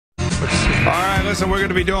All right, listen, we're going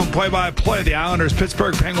to be doing play-by-play of the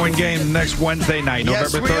Islanders-Pittsburgh Penguin game next Wednesday night,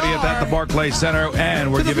 Yes, November 30th at the Barclays Center,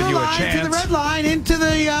 and we're giving you a chance. To the red line, into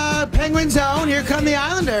the Penguin zone. Here come the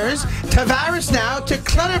Islanders. Tavares now to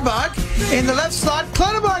Clutterbuck in the left slot.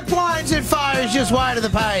 Clutterbuck blinds and fires just wide of the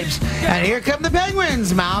pipes. And here come the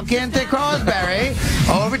Penguins. Malkin to Crosby.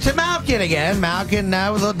 Over to Malkin again. Malkin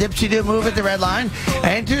now with a little dipsy-do move at the red line.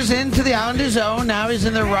 Enters into the Islanders zone. Now he's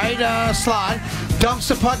in the right slot. Dumps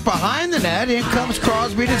the puck behind the net. In comes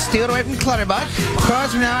Crosby to steal it away from Clutterbuck.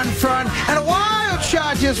 Crosby now in front. And a wild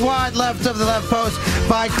shot just wide left of the left post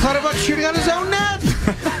by Clutterbuck shooting on his own net.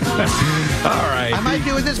 All right. I might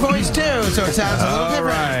do it with this voice too, so it sounds a little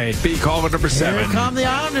different. All right. Be call with number 7. Here come the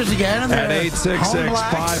Islanders again. At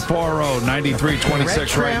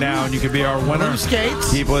 866-540-9326 right now, and you can be our winner. Blue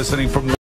skates. Keep listening from